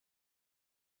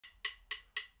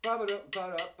Now,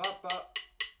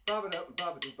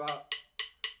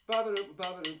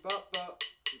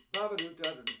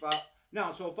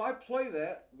 so if I play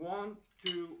that, 1,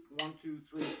 2, 1, 2,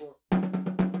 3, 4.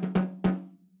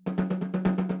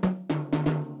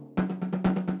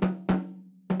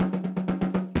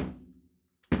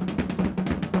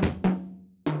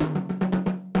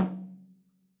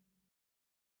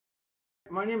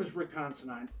 My name is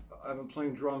Considine. I've been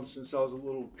playing drums since I was a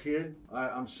little kid.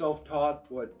 I'm self-taught,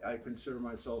 but I consider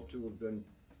myself to have been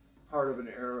part of an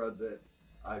era that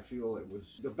I feel it was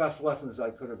the best lessons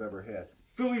I could have ever had.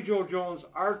 Philly Joe Jones,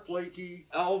 Art Blakey,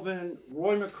 Elvin,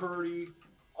 Roy McCurdy,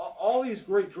 all these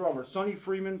great drummers. Sonny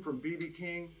Freeman from B.B.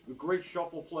 King, a great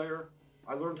shuffle player.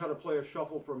 I learned how to play a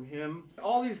shuffle from him.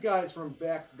 All these guys from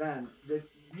back then that,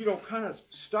 you know, kind of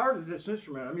started this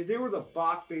instrument. I mean, they were the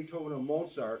Bach, Beethoven, and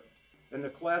Mozart and the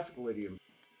classical idiom.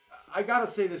 I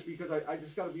gotta say this because I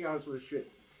just gotta be honest with this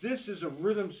shit. This is a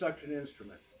rhythm section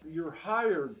instrument. You're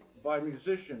hired by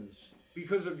musicians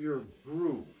because of your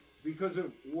groove, because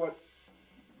of what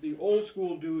the old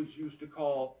school dudes used to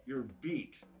call your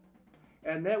beat.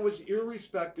 And that was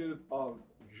irrespective of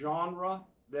genre,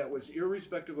 that was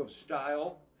irrespective of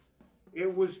style.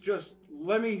 It was just,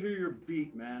 let me hear your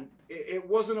beat, man. It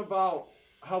wasn't about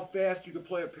how fast you could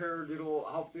play a paradiddle,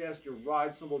 how fast your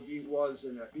ride cymbal beat was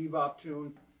in a bebop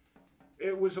tune.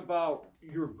 It was about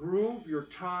your groove, your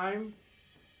time,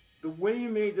 the way you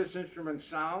made this instrument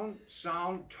sound,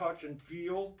 touch, and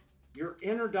feel, your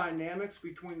inner dynamics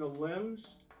between the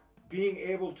limbs, being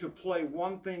able to play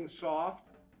one thing soft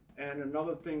and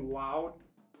another thing loud.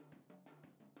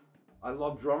 I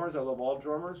love drummers, I love all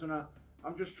drummers, and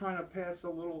I'm just trying to pass a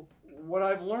little what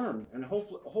I've learned, and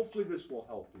hopefully this will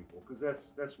help people, because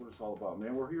that's what it's all about,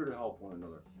 man. We're here to help one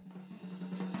another.